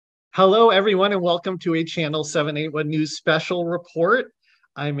Hello, everyone, and welcome to a Channel 781 News special report.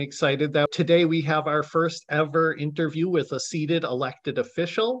 I'm excited that today we have our first ever interview with a seated elected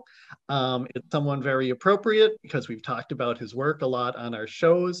official. It's someone very appropriate because we've talked about his work a lot on our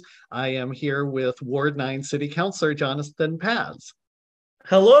shows. I am here with Ward 9 City Councilor Jonathan Paz.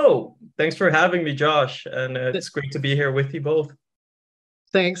 Hello. Thanks for having me, Josh. And it's great to be here with you both.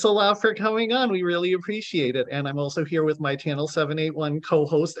 Thanks a lot for coming on. We really appreciate it. And I'm also here with my Channel 781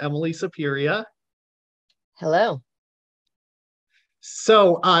 co-host, Emily Superior. Hello.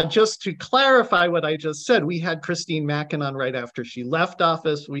 So just to clarify what I just said, we had Christine Mackin on right after she left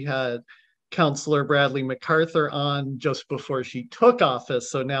office. We had Councilor Bradley MacArthur on just before she took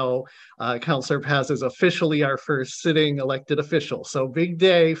office. So now Councilor Paz is officially our first sitting elected official. So big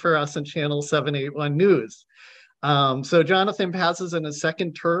day for us in Channel 781 News. So Jonathan Paz is in his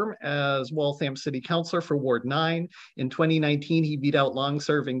second term as Waltham City Councilor for Ward 9. In 2019, he beat out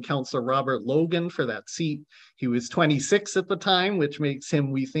long-serving Councilor Robert Logan for that seat. He was 26 at the time, which makes him,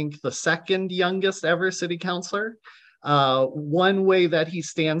 we think, the second youngest ever city councilor. One way that he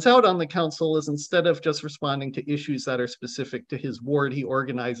stands out on the council is instead of just responding to issues that are specific to his ward, he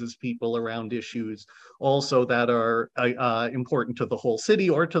organizes people around issues also that are important to the whole city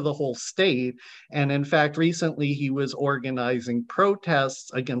or to the whole state. And in fact, recently he was organizing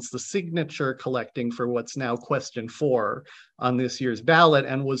protests against the signature collecting for what's now question 4 on this year's ballot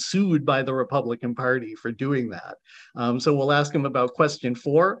and was sued by the Republican Party for doing that. So we'll ask him about question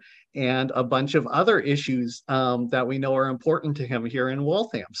 4 and a bunch of other issues that we know are important to him here in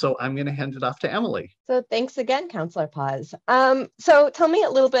Waltham. So I'm going to hand it off to Emily. So thanks again, Councilor Paz. So tell me a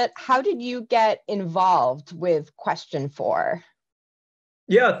little bit, how did you get involved with question 4?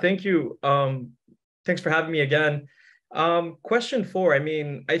 Yeah, thank you. Thanks for having me again. Question 4,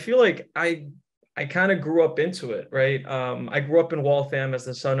 I feel like I kind of grew up into it, right? I grew up in Waltham as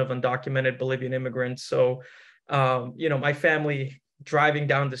the son of undocumented Bolivian immigrants. So, my family driving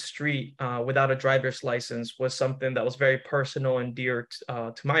down the street without a driver's license was something that was very personal and dear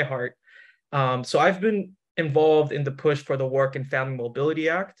to my heart. So I've been involved in the push for the Work and Family Mobility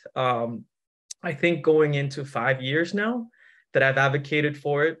Act. I think going into 5 years now that I've advocated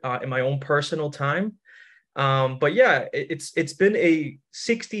for it in my own personal time. But yeah, it's been a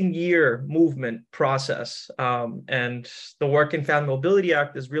 16-year movement process. And the Work and Family Mobility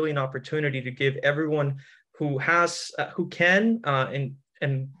Act is really an opportunity to give everyone who can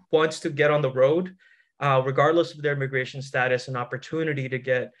and wants to get on the road, regardless of their immigration status, an opportunity to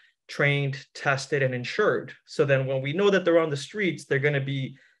get trained, tested, and insured. So then when we know that they're on the streets, they're going to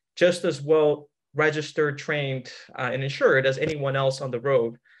be just as well registered, trained, and insured as anyone else on the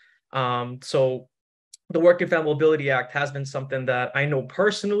road. So the Work and Family Mobility Act has been something that I know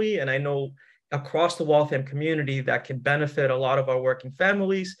personally, and I know across the Waltham community that can benefit a lot of our working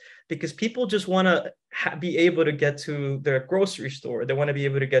families, because people just want to be able to get to their grocery store. They want to be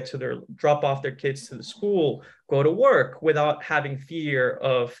able to get to drop off their kids to the school, go to work without having fear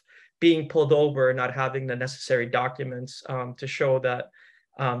of being pulled over, not having the necessary documents to show that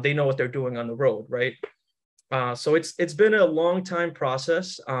they know what they're doing on the road, right? So it's been a long time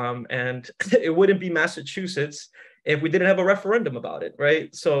process, and it wouldn't be Massachusetts if we didn't have a referendum about it,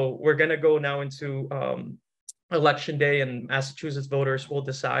 right? So we're going to go now into election day, and Massachusetts voters will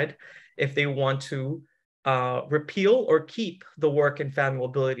decide if they want to repeal or keep the Work and Family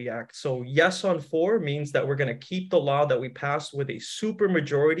Mobility Act. So yes on 4 means that we're going to keep the law that we passed with a super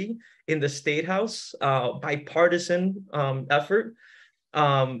majority in the State House, bipartisan effort,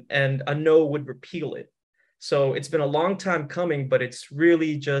 and a no would repeal it. So it's been a long time coming, but it's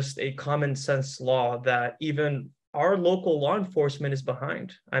really just a common sense law that even our local law enforcement is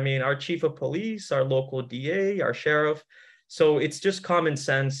behind. Our chief of police, our local DA, our sheriff. So it's just common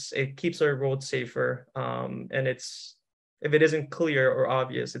sense. It keeps our roads safer. And if it isn't clear or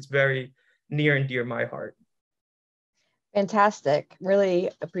obvious, it's very near and dear my heart. Fantastic. Really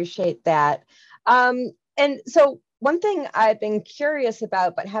appreciate that. And so one thing I've been curious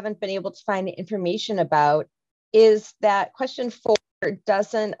about, but haven't been able to find information about, is that question 4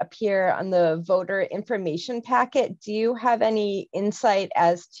 doesn't appear on the voter information packet. Do you have any insight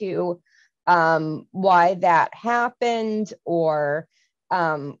as to why that happened, or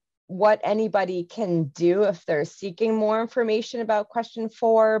what anybody can do if they're seeking more information about question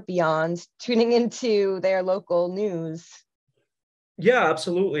 4 beyond tuning into their local news? Yeah,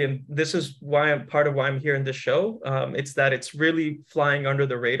 absolutely. And this is why I'm here in this show. It's that it's really flying under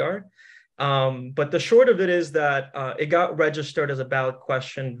the radar. But the short of it is that it got registered as a ballot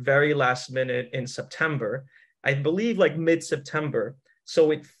question very last minute in September, I believe like mid-September.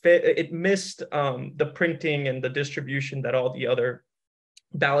 So it missed the printing and the distribution that all the other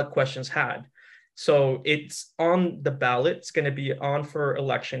ballot questions had. So it's on the ballot. It's going to be on for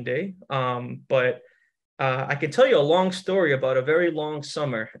election day. But I can tell you a long story about a very long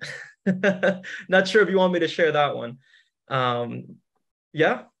summer. Not sure if you want me to share that one.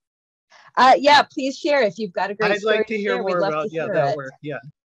 Yeah. Yeah, please share if you've got a great I'd story like to hear share. more We'd love about, to hear that it. work. Yeah.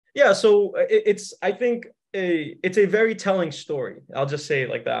 Yeah. So it's, I think, it's a very telling story. I'll just say it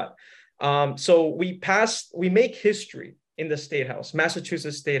like that. So we make history in the State House,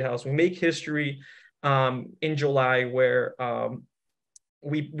 Massachusetts State House. We make history in July where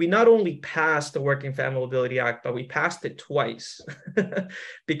we not only passed the Working Family Mobility Act, but we passed it twice.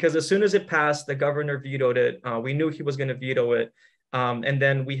 Because as soon as it passed, the governor vetoed it. We knew he was going to veto it. And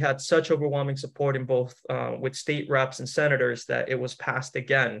then we had such overwhelming support in both with state reps and senators that it was passed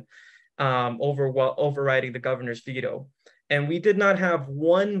again, overriding the governor's veto. And we did not have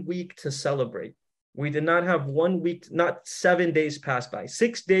 1 week to celebrate. We did not have 1 week, not 7 days passed by,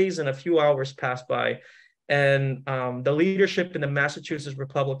 6 days and a few hours passed by. And the leadership in the Massachusetts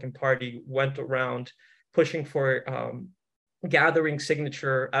Republican Party went around pushing for gathering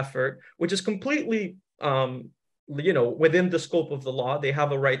signature effort, which is completely, within the scope of the law. They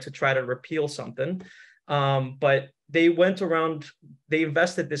have a right to try to repeal something. But they went around, they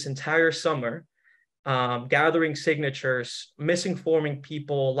invested this entire summer gathering signatures, misinforming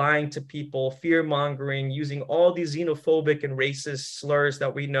people, lying to people, fear mongering, using all these xenophobic and racist slurs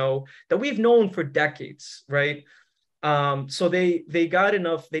that we've known for decades, right? So they got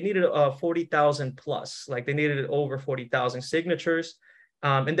enough. They needed 40,000 plus, like they needed over 40,000 signatures,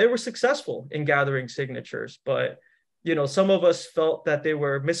 and they were successful in gathering signatures. But some of us felt that they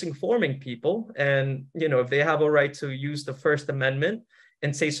were misinforming people, and if they have a right to use the First Amendment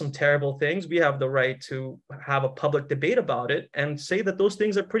and say some terrible things, we have the right to have a public debate about it and say that those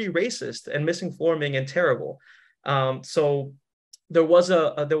things are pretty racist and misinforming and terrible. So there was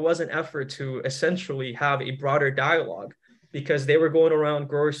an effort to essentially have a broader dialogue, because they were going around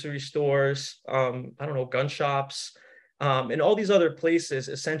grocery stores, gun shops, and all these other places,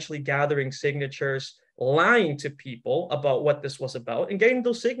 essentially gathering signatures, lying to people about what this was about and getting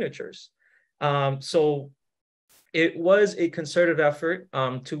those signatures. So it was a concerted effort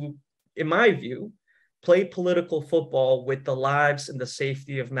to, in my view, play political football with the lives and the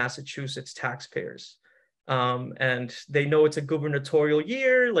safety of Massachusetts taxpayers. And they know it's a gubernatorial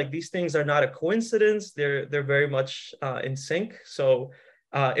year. Like, these things are not a coincidence. They're very much in sync. So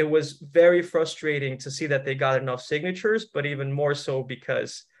it was very frustrating to see that they got enough signatures, but even more so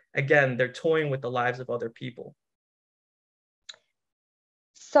because, again, they're toying with the lives of other people.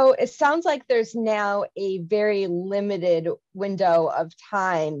 So it sounds like there's now a very limited window of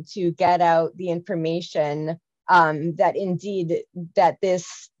time to get out the information that indeed that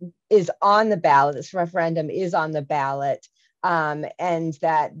this is on the ballot, this referendum is on the ballot, and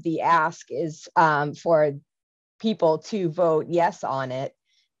that the ask is for people to vote yes on it.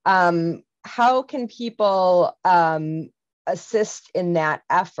 How can people assist in that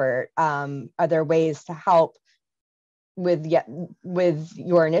effort? Are there ways to help with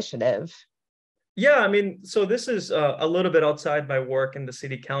your initiative? Yeah, I mean, so this is a little bit outside my work in the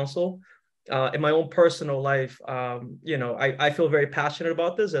city council. In my own personal life, I feel very passionate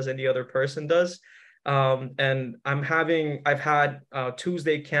about this, as any other person does. And I've had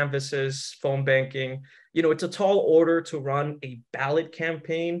Tuesday canvasses, phone banking. It's a tall order to run a ballot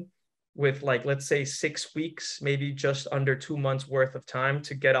campaign with, like, let's say 6 weeks, maybe just under 2 months worth of time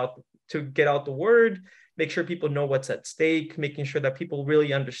to get out the word, make sure people know what's at stake, making sure that people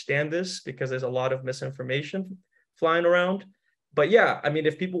really understand this, because there's a lot of misinformation flying around. But yeah, I mean,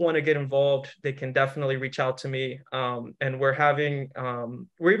 if people want to get involved, they can definitely reach out to me. And we're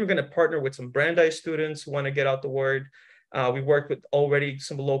even going to partner with some Brandeis students who want to get out the word. We worked with already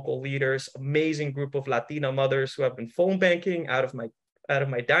some local leaders, amazing group of Latina mothers who have been phone banking out of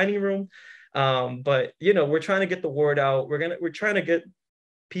my dining room. But we're trying to get the word out. We're trying to get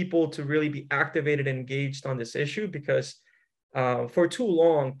people to really be activated and engaged on this issue, because for too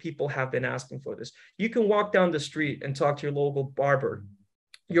long, people have been asking for this. You can walk down the street and talk to your local barber,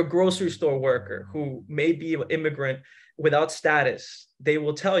 your grocery store worker who may be an immigrant without status. They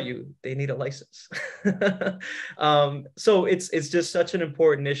will tell you they need a license. So it's just such an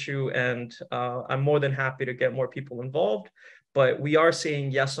important issue, and I'm more than happy to get more people involved. But we are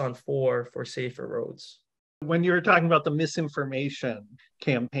saying yes on 4 for safer roads. When you were talking about the misinformation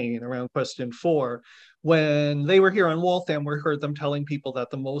campaign around question 4, when they were here on Waltham, we heard them telling people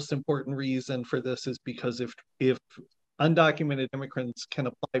that the most important reason for this is because if undocumented immigrants can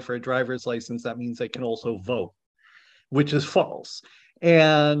apply for a driver's license, that means they can also vote, which is false.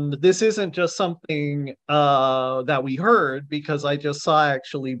 And this isn't just something that we heard, because I just saw,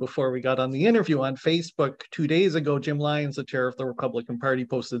 actually, before we got on the interview, on Facebook 2 days ago, Jim Lyons, the chair of the Republican Party,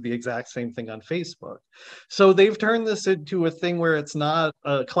 posted the exact same thing on Facebook. So they've turned this into a thing where it's not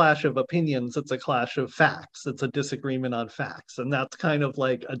a clash of opinions, it's a clash of facts. It's a disagreement on facts. And that's kind of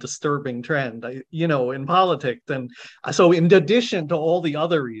like a disturbing trend, in politics. And so in addition to all the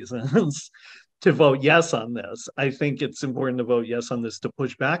other reasons to vote yes on this, I think it's important to vote yes on this to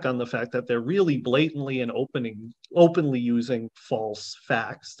push back on the fact that they're really blatantly and openly using false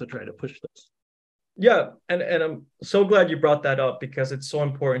facts to try to push this. Yeah, and I'm so glad you brought that up, because it's so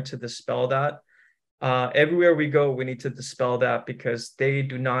important to dispel that. Everywhere we go, we need to dispel that, because they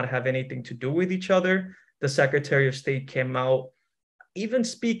do not have anything to do with each other. The Secretary of State came out, even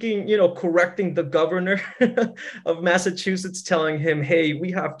speaking, correcting the governor of Massachusetts, telling him, hey,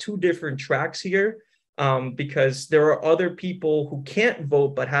 we have two different tracks here, because there are other people who can't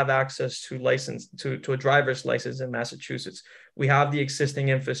vote but have access to a driver's license in Massachusetts. We have the existing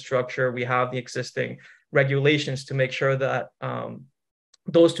infrastructure, we have the existing regulations to make sure that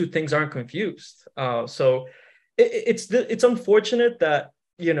those two things aren't confused. So it's unfortunate that,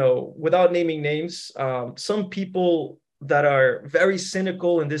 without naming names, some people that are very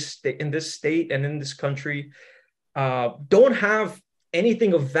cynical in this state and in this country don't have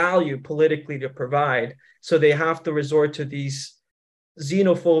anything of value politically to provide. So they have to resort to these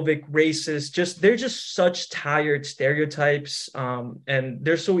xenophobic, racist, they're just such tired stereotypes, and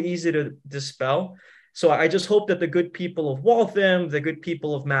they're so easy to dispel. So I just hope that the good people of Waltham, the good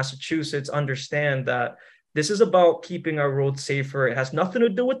people of Massachusetts understand that this is about keeping our roads safer. It has nothing to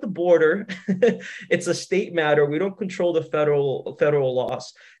do with the border. It's a state matter. We don't control the federal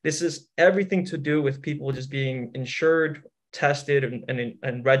laws. This is everything to do with people just being insured, tested,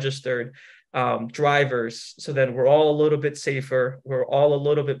 and registered drivers. So then we're all a little bit safer. We're all a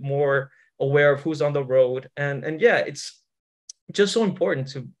little bit more aware of who's on the road. And yeah, it's just so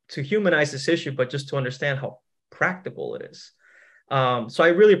important to humanize this issue, but just to understand how practical it is. So I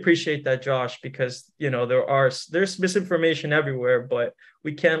really appreciate that, Josh, because there's misinformation everywhere, but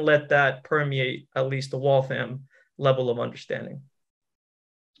we can't let that permeate at least the Waltham level of understanding.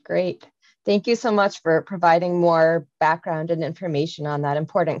 Great. Thank you so much for providing more background and information on that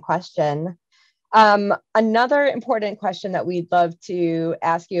important question. Another important question that we'd love to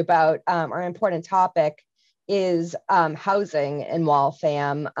ask you about, or an important topic, is housing in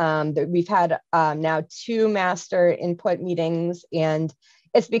Waltham. We've had now 2 master input meetings, and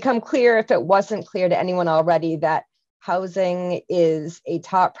it's become clear, if it wasn't clear to anyone already, that housing is a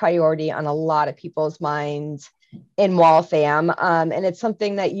top priority on a lot of people's minds in Waltham. And it's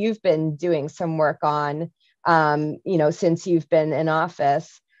something that you've been doing some work on, since you've been in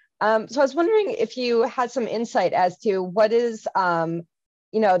office. So I was wondering if you had some insight as to what is, the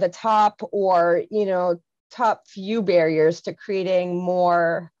top few barriers to creating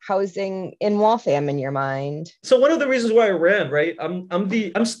more housing in Waltham in your mind. So one of the reasons why I ran, right?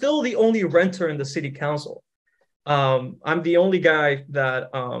 I'm still the only renter in the city council. I'm the only guy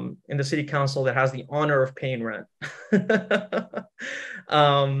that in the city council that has the honor of paying rent.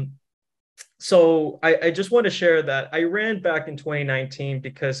 So I just want to share that I ran back in 2019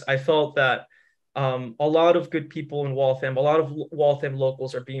 because I felt that a lot of good people in Waltham, a lot of Waltham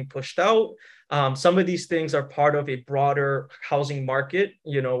locals are being pushed out. Some of these things are part of a broader housing market.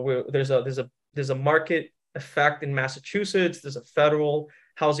 There's a market effect in Massachusetts. There's a federal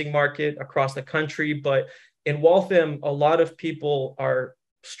housing market across the country, but in Waltham, a lot of people are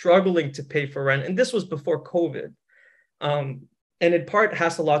struggling to pay for rent, and this was before COVID. And in part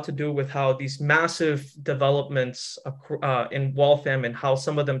has a lot to do with how these massive developments in Waltham and how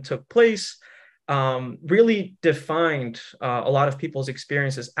some of them took place really defined a lot of people's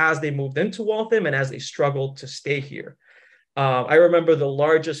experiences as they moved into Waltham and as they struggled to stay here. I remember the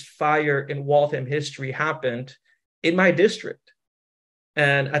largest fire in Waltham history happened in my district.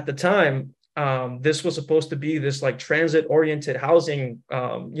 And at the time, this was supposed to be this like transit-oriented housing,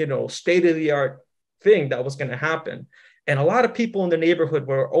 state-of-the-art thing that was going to happen. And a lot of people in the neighborhood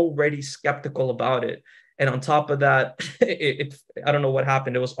were already skeptical about it. And on top of that, I don't know what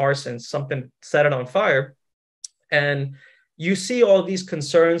happened. It was arson. Something set it on fire. And you see all these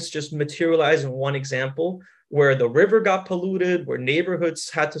concerns just materialize in one example, where the river got polluted, where neighborhoods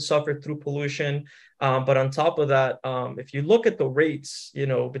had to suffer through pollution. But on top of that, if you look at the rates,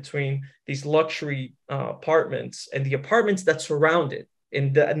 between these luxury apartments and the apartments that surround it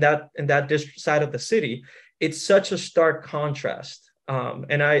in that district side of the city, it's such a stark contrast.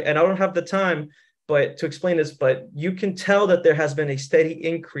 And I don't have the time, but to explain this, but you can tell that there has been a steady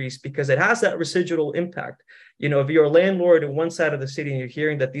increase because it has that residual impact. You know, if you're a landlord in one side of the city and you're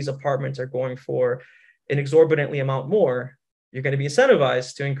hearing that these apartments are going for an exorbitantly amount more, you're going to be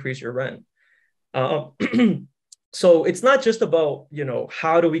incentivized to increase your rent. So it's not just about, you know,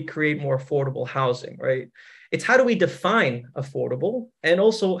 how do we create more affordable housing, right? It's how do we define affordable, and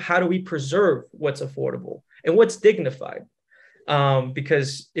also how do we preserve what's affordable and what's dignified?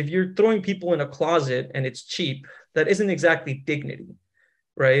 Because if you're throwing people in a closet and it's cheap, that isn't exactly dignity,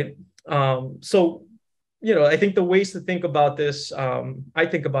 right? So, you know, I think the ways to think about this, I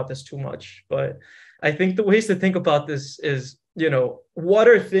think about this too much, but I think the ways to think about this is, you know, what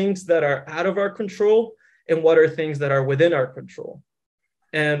are things that are out of our control and what are things that are within our control?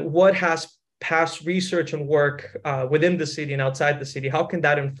 And what has past research and work within the city and outside the city, how can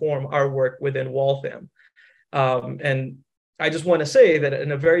that inform our work within Waltham? And I just want to say that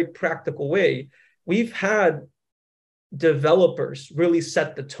in a very practical way, we've had developers really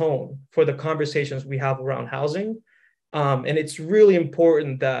set the tone for the conversations we have around housing. And it's really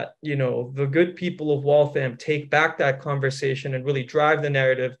important that, you know, the good people of Waltham take back that conversation and really drive the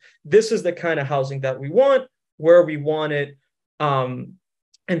narrative. This is the kind of housing that we want, where we want it,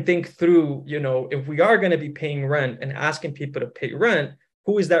 and think through, you know, if we are going to be paying rent and asking people to pay rent,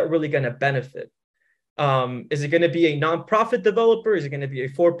 who is that really going to benefit? Is it going to be a nonprofit developer? Is it going to be a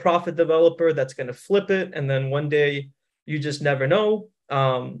for-profit developer that's going to flip it? And then one day you just never know.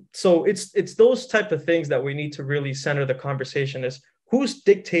 So it's those type of things that we need to really center the conversation is who's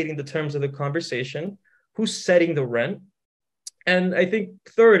dictating the terms of the conversation, who's setting the rent. And I think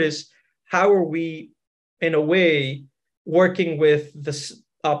third is how are we, in a way, working with this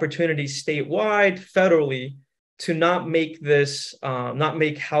opportunity statewide, federally, to not make this, not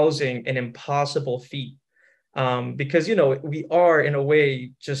make housing an impossible feat. Because, you know, we are in a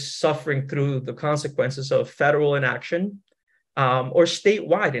way just suffering through the consequences of federal inaction or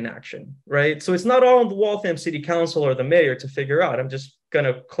statewide inaction, right? So it's not all on the Waltham City Council or the mayor to figure out. I'm just going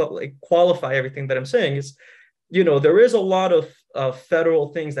to qualify everything that I'm saying is, you know, there is a lot of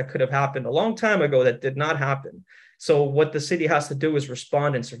federal things that could have happened a long time ago that did not happen. So what the city has to do is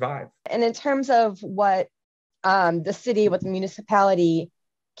respond and survive. And in terms of what the city, what the municipality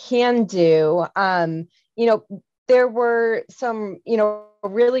can do, you know, there were some, you know,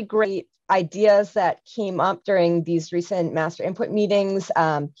 really great ideas that came up during these recent master input meetings,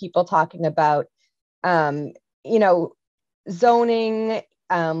 people talking about, you know, zoning,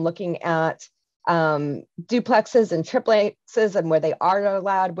 looking at duplexes and triplexes and where they are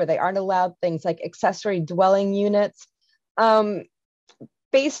allowed, where they aren't allowed, things like accessory dwelling units.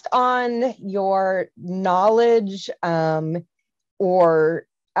 Based on your knowledge or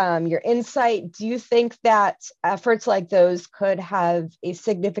your insight, do you think that efforts like those could have a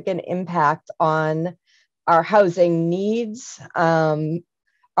significant impact on our housing needs?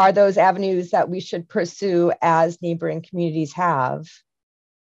 Are those avenues that we should pursue as neighboring communities have?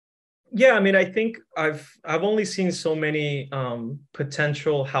 Yeah, I mean, I think I've only seen so many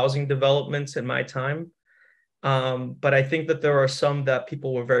potential housing developments in my time. But I think that there are some that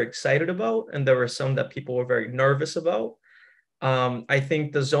people were very excited about, and there were some that people were very nervous about. I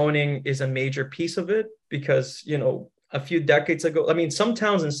think the zoning is a major piece of it because, you know, a few decades ago, I mean, some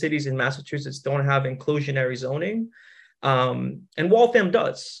towns and cities in Massachusetts don't have inclusionary zoning, and Waltham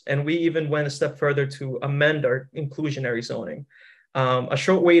does. And we even went a step further to amend our inclusionary zoning. A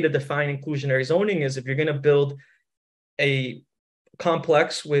short way to define inclusionary zoning is if you're going to build a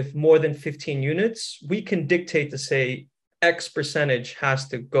complex with more than 15 units, we can dictate to say X percentage has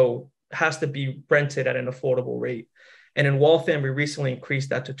to be rented at an affordable rate. And in Waltham, we recently increased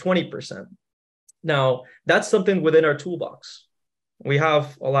that to 20%. Now, that's something within our toolbox. We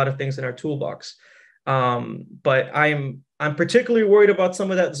have a lot of things in our toolbox. But I'm particularly worried about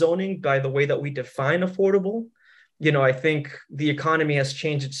some of that zoning by the way that we define affordable. You know, I think the economy has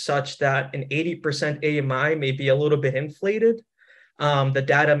changed such that an 80% AMI may be a little bit inflated. The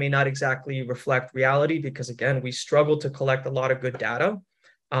data may not exactly reflect reality because, again, we struggle to collect a lot of good data.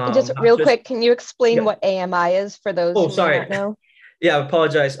 Just real quick, can you explain what AMI is for those who may not know? Yeah, I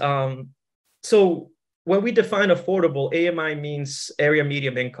apologize. So when we define affordable, AMI means area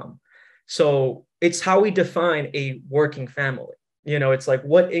medium income. So it's how we define a working family. You know, it's like,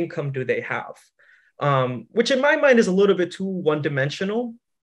 what income do they have? Which in my mind is a little bit too one-dimensional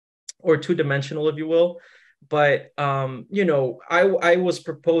or two-dimensional, if you will. But, you know, I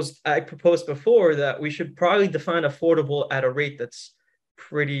proposed before that we should probably define affordable at a rate that's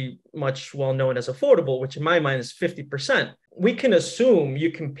pretty much well known as affordable, which in my mind is 50%. We can assume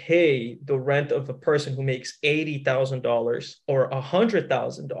you can pay the rent of a person who makes $80,000 or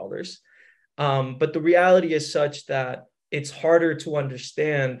 $100,000 But the reality is such that it's harder to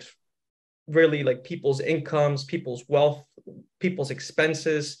understand really like people's incomes, people's wealth, people's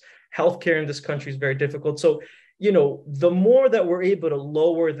expenses. Healthcare in this country is very difficult. So, you know, the more that we're able to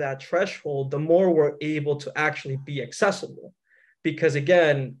lower that threshold, the more we're able to actually be accessible. Because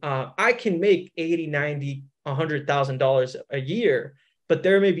again, I can make 80, 90, $100,000 a year, but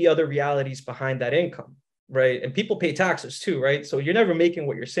there may be other realities behind that income, right? And people pay taxes too, right? So you're never making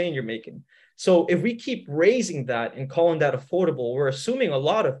what you're saying you're making. So if we keep raising that and calling that affordable, we're assuming a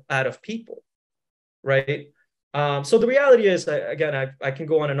lot out of people, right? So the reality is, again, I can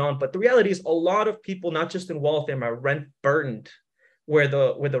go on and on, but the reality is a lot of people, not just in Waltham, are rent burdened, where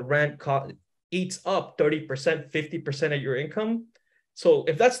the rent eats up 30%, 50% of your income. So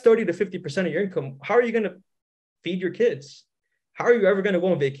if that's 30 to 50% of your income, how are you going to feed your kids? How are you ever going to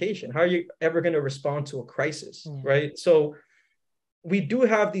go on vacation? How are you ever going to respond to a crisis, right? So we do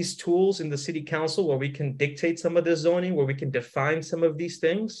have these tools in the city council where we can dictate some of the zoning, where we can define some of these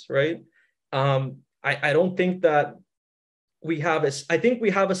things, right? I don't think that I think we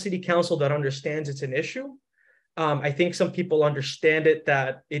have a city council that understands it's an issue. I think some people understand it,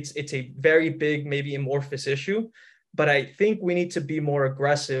 that it's a very big, maybe amorphous issue, but I think we need to be more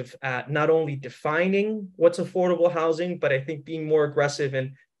aggressive at not only defining what's affordable housing, but I think being more aggressive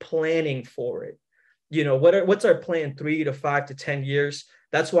in planning for it. You know, what's our plan 3 to 5 to 10 years?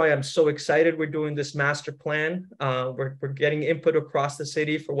 That's why I'm so excited we're doing this master plan. We're getting input across the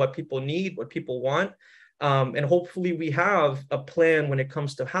city for what people need, what people want. And hopefully we have a plan when it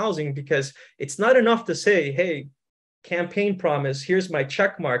comes to housing, because it's not enough to say, hey, campaign promise, here's my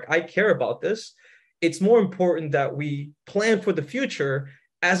check mark, I care about this. It's more important that we plan for the future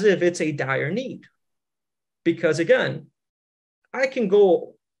as if it's a dire need. Because again, I can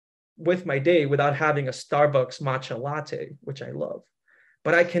go with my day without having a Starbucks matcha latte, which I love,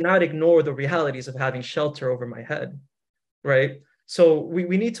 but I cannot ignore the realities of having shelter over my head, right? So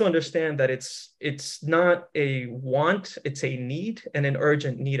we need to understand that it's not a want, it's a need, and an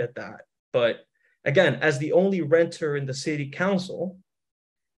urgent need at that. But again, as the only renter in the city council,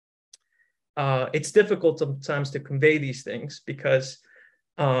 it's difficult sometimes to convey these things because,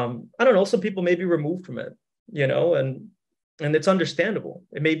 I don't know, some people may be removed from it, you know, and it's understandable.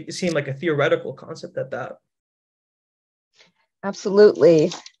 It may seem like a theoretical concept at that.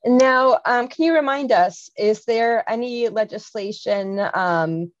 Absolutely. And now, can you remind us, is there any legislation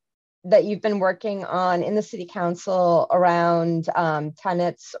that you've been working on in the city council around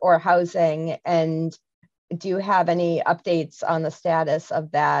tenants or housing? And do you have any updates on the status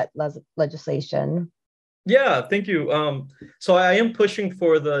of that legislation? Yeah, thank you. So I am pushing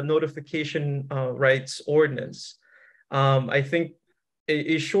for the notification rights ordinance. I think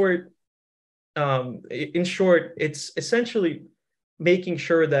in short, it's essentially making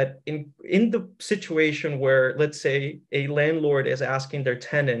sure that in the situation where, let's say, a landlord is asking their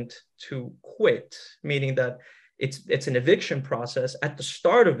tenant to quit, meaning that it's an eviction process, at the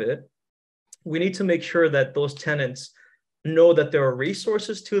start of it, we need to make sure that those tenants know that there are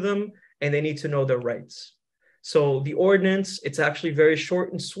resources to them and they need to know their rights. So the ordinance, it's actually very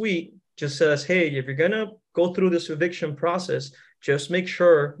short and sweet, just says, hey, if you're going to go through this eviction process, just make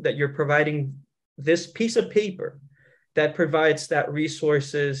sure that you're providing this piece of paper that provides that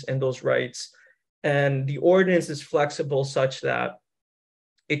resources and those rights. And the ordinance is flexible such that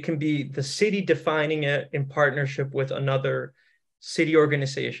it can be the city defining it in partnership with another city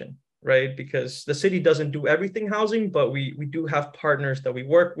organization, right? Because the city doesn't do everything housing, but we do have partners that we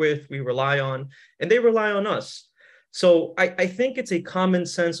work with, we rely on, and they rely on us. So I think it's a common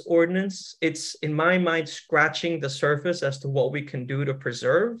sense ordinance. It's, in my mind, scratching the surface as to what we can do to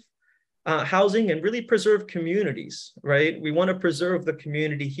preserve housing and really preserve communities, right? We want to preserve the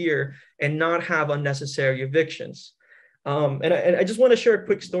community here and not have unnecessary evictions. And I just want to share a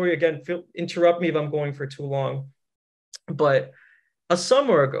quick story. Again, interrupt me if I'm going for too long. But a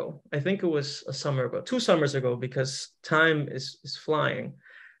summer ago, I think it was a summer ago, 2 summers ago, because time is flying,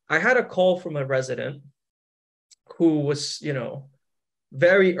 I had a call from a resident who was, you know,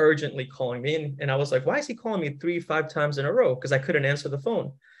 very urgently calling me. And I was like, why is he calling me 3-5 times in a row? Because I couldn't answer the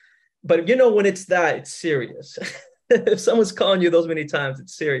phone. But you know, when it's that, it's serious. If someone's calling you those many times,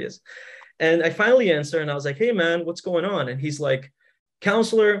 it's serious. And I finally answer and I was like, hey man, what's going on? And he's like,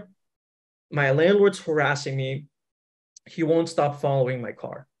 Councilor, my landlord's harassing me. He won't stop following my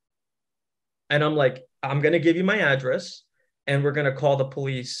car. And I'm like, I'm going to give you my address and we're going to call the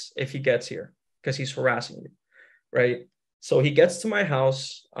police if he gets here because he's harassing you. Right. So he gets to my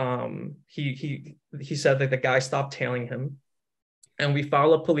house. He said that the guy stopped tailing him and we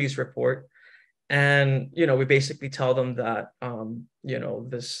file a police report. And, we basically tell them that,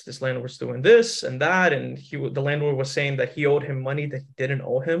 this landlord's doing this and that. And the landlord was saying that he owed him money that he didn't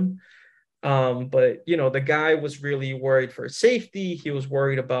owe him. But, the guy was really worried for his safety. He was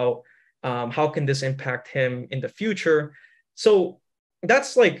worried about how can this impact him in the future. So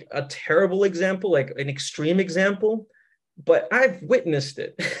that's like a terrible example, like an extreme example. But I've witnessed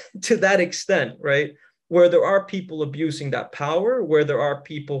it to that extent, right? Where there are people abusing that power, where there are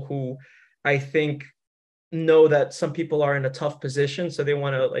people who I think know that some people are in a tough position. So they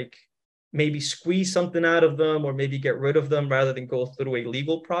want to like maybe squeeze something out of them or maybe get rid of them rather than go through a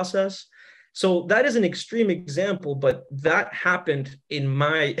legal process. So that is an extreme example, but that happened in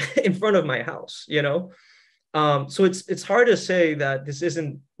front of my house, So it's hard to say that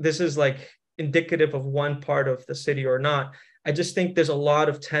this is like indicative of one part of the city or not. I just think there's a lot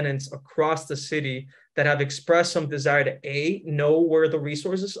of tenants across the city that have expressed some desire to know where the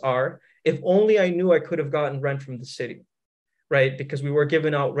resources are. If only I knew I could have gotten rent from the city, right? Because we were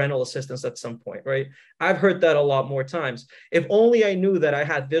giving out rental assistance at some point, right? I've heard that a lot more times. If only I knew that I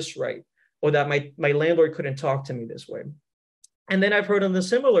had this right, or that my landlord couldn't talk to me this way. And then I've heard on the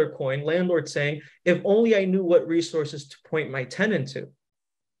similar coin, landlords saying, if only I knew what resources to point my tenant to.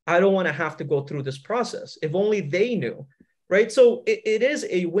 I don't want to have to go through this process. If only they knew, right? So it is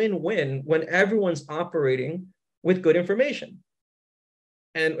a win-win when everyone's operating with good information.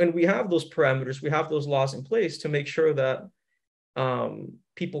 And we have those parameters, we have those laws in place to make sure that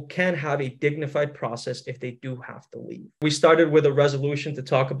people can have a dignified process if they do have to leave. We started with a resolution to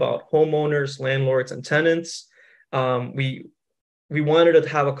talk about homeowners, landlords, and tenants. We wanted to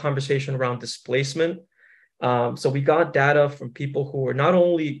have a conversation around displacement. So we got data from people who were not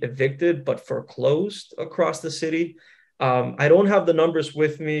only evicted, but foreclosed across the city. I don't have the numbers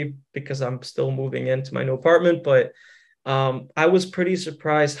with me because I'm still moving into my new apartment, but I was pretty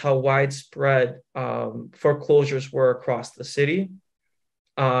surprised how widespread foreclosures were across the city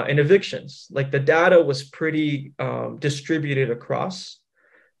and evictions. Like the data was pretty distributed across.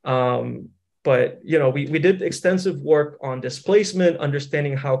 But we did extensive work on displacement,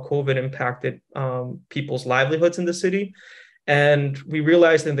 understanding how COVID impacted people's livelihoods in the city. And we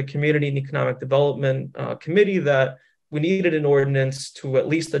realized in the Community and Economic Development Committee that we needed an ordinance to at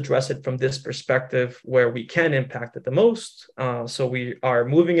least address it from this perspective where we can impact it the most. So we are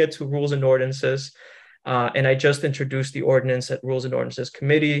moving it to Rules and Ordinances. And I just introduced the ordinance at Rules and Ordinances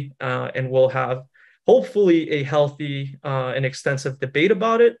Committee, and we'll have hopefully a healthy and extensive debate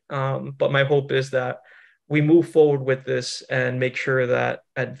about it. But my hope is that we move forward with this and make sure that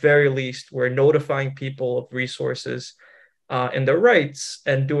at very least we're notifying people of resources and their rights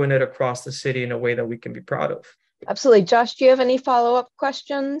and doing it across the city in a way that we can be proud of. Absolutely. Josh, do you have any follow-up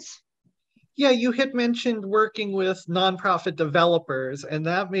questions? Yeah, you had mentioned working with nonprofit developers, and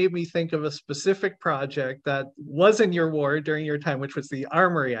that made me think of a specific project that was in your ward during your time, which was the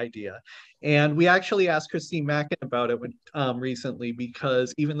Armory idea. And we actually asked Christine Mackin about it recently,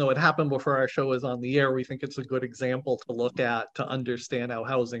 because even though it happened before our show was on the air, we think it's a good example to look at to understand how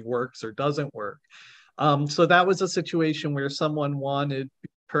housing works or doesn't work. So that was a situation where someone wanted to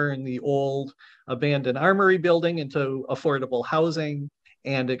turn the old abandoned Armory building into affordable housing,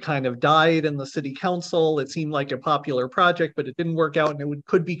 and it kind of died in the city council. It seemed like a popular project, but it didn't work out, and it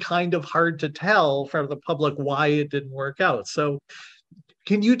could be kind of hard to tell for the public why it didn't work out. So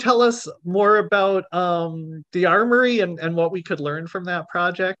can you tell us more about the Armory and what we could learn from that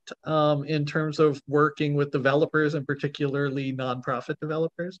project in terms of working with developers and particularly nonprofit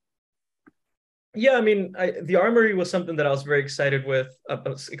developers? Yeah, I mean, the Armory was something that I was very excited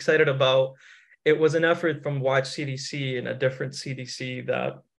about. It was an effort from Watch CDC and a different CDC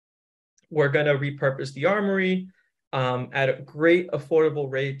that we're going to repurpose the Armory at great affordable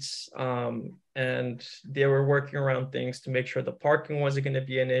rates. And they were working around things to make sure the parking wasn't going to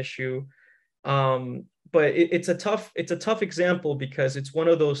be an issue. But it's a tough example because it's one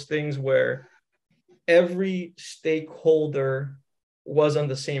of those things where every stakeholder was on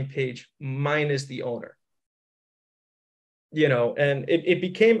the same page, minus the owner. And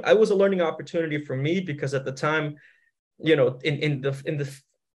it was a learning opportunity for me because at the time, in the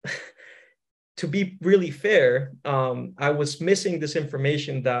to be really fair, I was missing this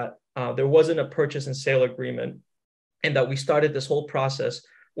information that there wasn't a purchase and sale agreement, and that we started this whole process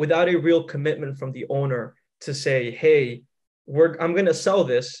without a real commitment from the owner to say, hey, I'm going to sell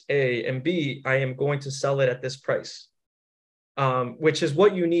this, A, and B, I am going to sell it at this price. Which is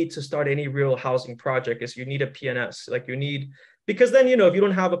what you need to start any real housing project. Is you need a P&S, because then, if you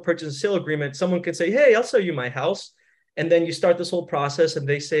don't have a purchase and sale agreement, someone could say, hey, I'll sell you my house. And then you start this whole process and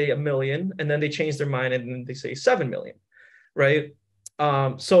they say $1 million, and then they change their mind and then they say 7 million, right?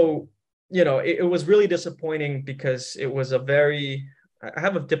 So it was really disappointing because it was I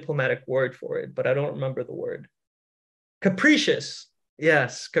have a diplomatic word for it, but I don't remember the word. Capricious.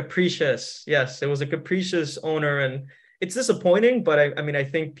 Yes, capricious. Yes, it was a capricious owner, and it's disappointing, but I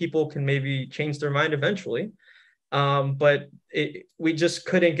think people can maybe change their mind eventually. But we just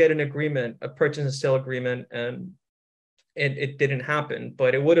couldn't get an agreement, a purchase and sale agreement, and it didn't happen.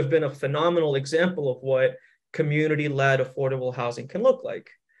 But it would have been a phenomenal example of what community-led affordable housing can look like,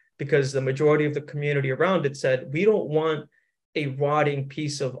 because the majority of the community around it said, we don't want a rotting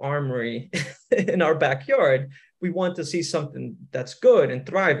piece of Armory in our backyard. We want to see something that's good and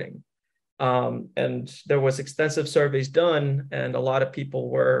thriving. And there was extensive surveys done, and a lot of people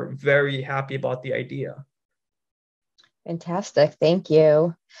were very happy about the idea. Fantastic, thank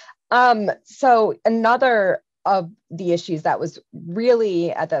you. So another of the issues that was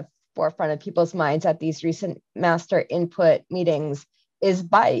really at the forefront of people's minds at these recent master input meetings is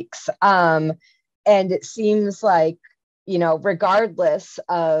bikes. And it seems like, regardless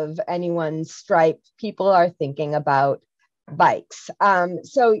of anyone's stripe, people are thinking about bikes.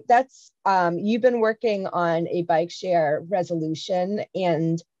 So that's, you've been working on a bike share resolution,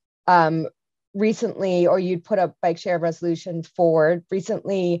 and recently, or you'd put a bike share resolution forward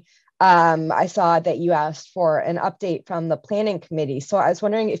recently. I saw that you asked for an update from the planning committee. So I was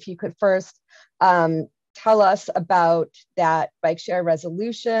wondering if you could first tell us about that bike share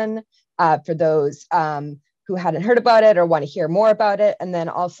resolution for those who hadn't heard about it or want to hear more about it. And then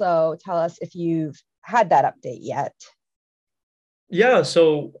also tell us if you've had that update yet. Yeah,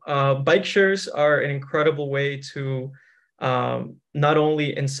 so bike shares are an incredible way to not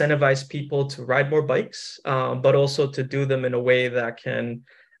only incentivize people to ride more bikes, but also to do them in a way that can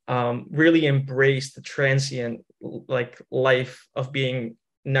really embrace the transient life of being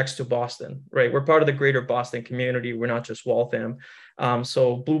next to Boston, right? We're part of the greater Boston community. We're not just Waltham.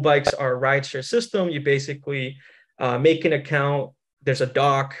 So Blue Bikes are a rideshare system. You basically make an account. There's a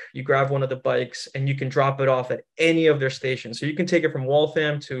dock. You grab one of the bikes and you can drop it off at any of their stations. So you can take it from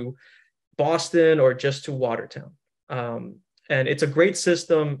Waltham to Boston or just to Watertown. And it's a great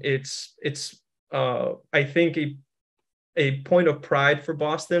system. It's I think a point of pride for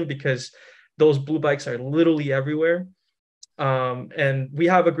Boston, because those Blue Bikes are literally everywhere. And we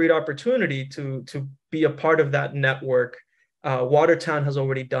have a great opportunity to be a part of that network. Watertown has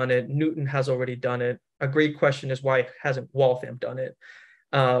already done it. Newton has already done it. A great question is, why hasn't Waltham done it?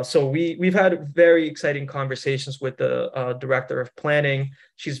 So we've had very exciting conversations with the director of planning.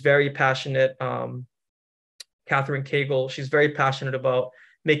 She's very passionate. Catherine Cagle, she's very passionate about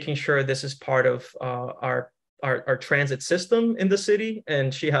making sure this is part of our transit system in the city.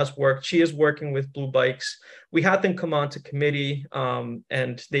 And she is working with Blue Bikes. We had them come on to committee,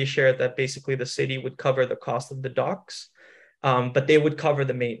 and they shared that basically the city would cover the cost of the docks, but they would cover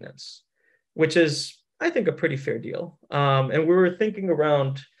the maintenance, which is, I think, a pretty fair deal. And we were thinking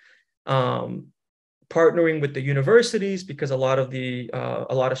around partnering with the universities, because a lot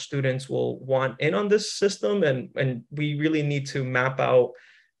of students will want in on this system, and we really need to map out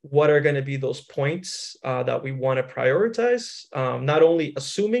what are going to be those points that we want to prioritize, not only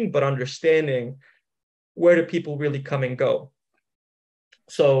assuming, but understanding where do people really come and go.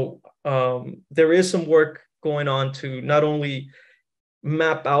 So there is some work going on to not only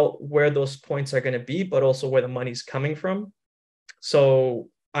map out where those points are going to be, but also where the money's coming from. So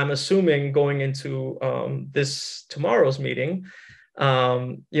I'm assuming going into this tomorrow's meeting,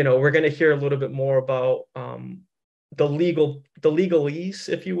 we're going to hear a little bit more about the legalese,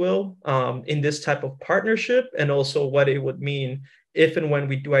 if you will, in this type of partnership, and also what it would mean if and when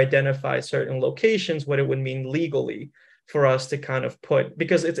we do identify certain locations, what it would mean legally for us to kind of put,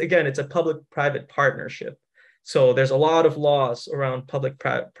 because it's a public-private partnership. So there's a lot of laws around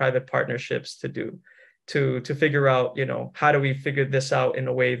public-private partnerships to do, to figure out, how do we figure this out in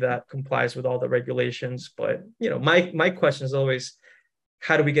a way that complies with all the regulations. But, my question is always,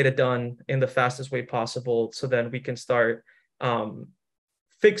 how do we get it done in the fastest way possible, so then we can start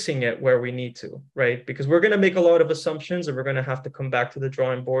fixing it where we need to, right? Because we're going to make a lot of assumptions, and we're going to have to come back to the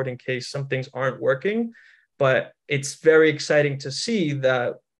drawing board in case some things aren't working. But it's very exciting to see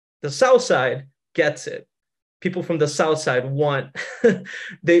that the South Side gets it. People from the South Side want,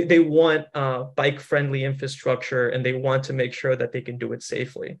 they want bike-friendly infrastructure, and they want to make sure that they can do it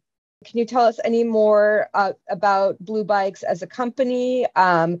safely. Can you tell us any more about Blue Bikes as a company?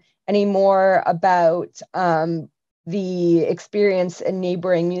 Any more about the experience in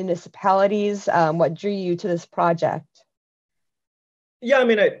neighboring municipalities? What drew you to this project? Yeah, I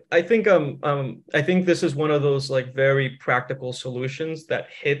mean, I think this is one of those very practical solutions that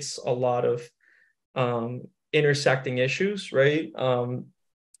hits a lot of intersecting issues, right?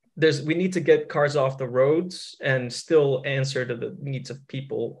 we need to get cars off the roads and still answer to the needs of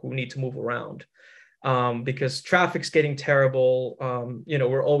people who need to move around. Because traffic's getting terrible.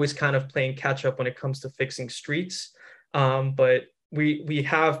 We're always kind of playing catch up when it comes to fixing streets. But we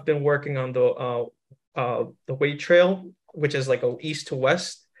have been working on the weight trail, which is like a east to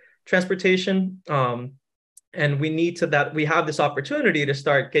west transportation. And we have this opportunity to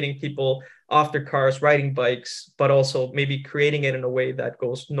start getting people off their cars, riding bikes, but also maybe creating it in a way that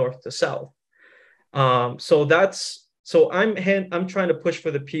goes north to south. So I'm trying to push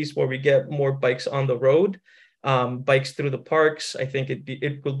for the piece where we get more bikes on the road, bikes through the parks. I think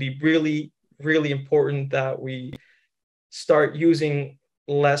it will be really, really important that we start using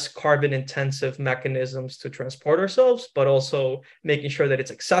less carbon intensive mechanisms to transport ourselves, but also making sure that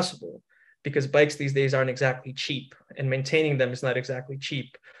it's accessible, because bikes these days aren't exactly cheap, and maintaining them is not exactly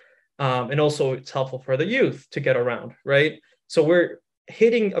cheap. And also it's helpful for the youth to get around, right? So we're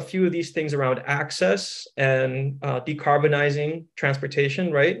hitting a few of these things around access and decarbonizing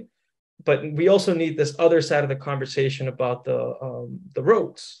transportation, right? But we also need this other side of the conversation about the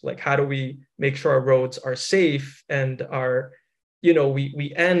roads. Like, how do we make sure our roads are safe and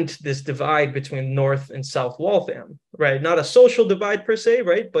we end this divide between North and South Waltham, right? Not a social divide per se,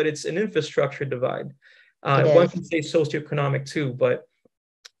 right? But it's an infrastructure divide. One can say socioeconomic too, but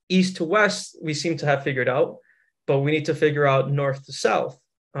east to west, we seem to have figured out, but we need to figure out north to south.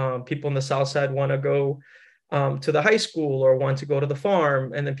 People on the south side want to go to the high school or want to go to the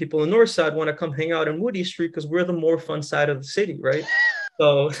farm. And then people on the north side want to come hang out in Moody Street because we're the more fun side of the city, right?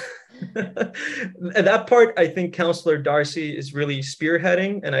 So that part, I think Councilor Darcy is really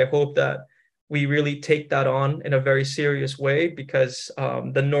spearheading. And I hope that we really take that on in a very serious way, because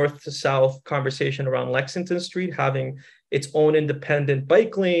the north to south conversation around Lexington Street, having its own independent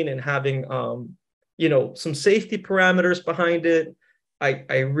bike lane and having some safety parameters behind it,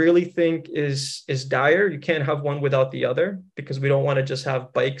 I really think is dire. You can't have one without the other, because we don't want to just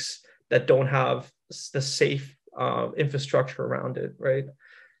have bikes that don't have the safe infrastructure around it, right?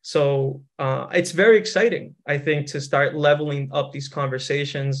 So it's very exciting, I think, to start leveling up these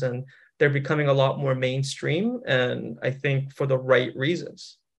conversations, and they're becoming a lot more mainstream, and I think for the right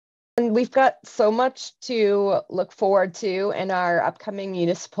reasons. And we've got so much to look forward to in our upcoming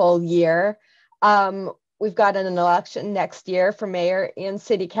municipal year. We've got an election next year for mayor and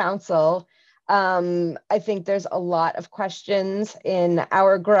city council. I think there's a lot of questions in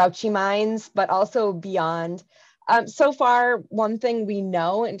our grouchy minds, but also beyond. So far, one thing we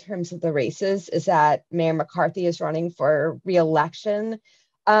know in terms of the races is that Mayor McCarthy is running for re-election.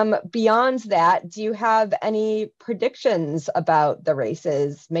 Beyond that, do you have any predictions about the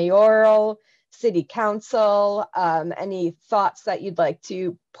races, mayoral, city council, any thoughts that you'd like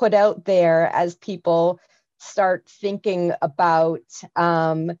to put out there as people start thinking about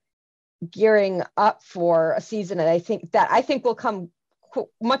gearing up for a season that I think will come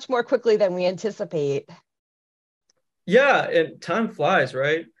much more quickly than we anticipate? Yeah, and time flies,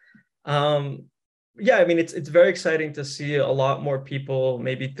 right? Yeah, I mean, it's very exciting to see a lot more people,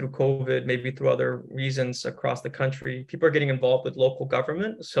 maybe through COVID, maybe through other reasons across the country. People are getting involved with local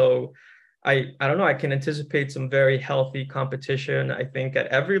government. So I don't know, I can anticipate some very healthy competition, I think, at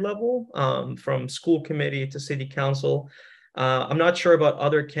every level, from school committee to city council. I'm not sure about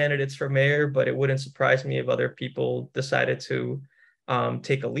other candidates for mayor, but it wouldn't surprise me if other people decided to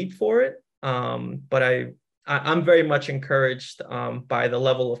take a leap for it. But I'm very much encouraged by the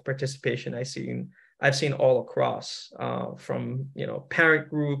level of participation I've seen all across, from parent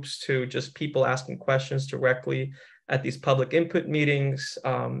groups to just people asking questions directly at these public input meetings.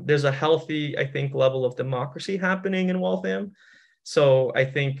 There's a healthy, I think, level of democracy happening in Waltham. So I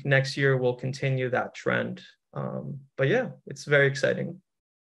think next year we'll continue that trend. But yeah, it's very exciting.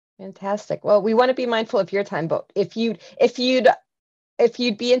 Fantastic. Well, we want to be mindful of your time, but if you'd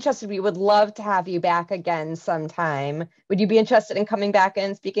be interested, we would love to have you back again sometime. Would you be interested in coming back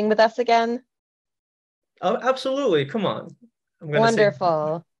and speaking with us again? Oh, absolutely. Come on.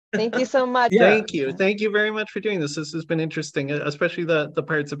 Wonderful. Thank you so much. Yeah. Thank you. Thank you very much for doing this. This has been interesting, especially the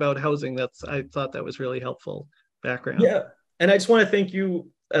parts about housing. I thought that was really helpful background. Yeah. And I just want to thank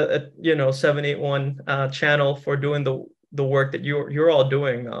you, 781 channel, for doing the work that you're all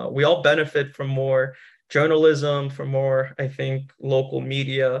doing. We all benefit from more journalism, from more, I think, local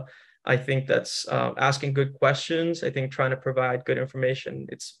media. I think that's asking good questions. I think trying to provide good information.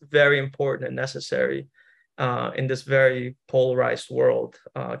 It's very important and necessary in this very polarized world.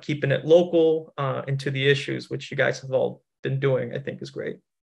 Keeping it local and to the issues, which you guys have all been doing, I think is great.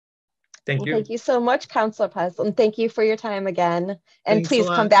 Thank you. Thank you so much, Councilor Pez, and thank you for your time again. And Thanks please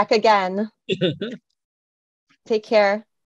come back again. Take care.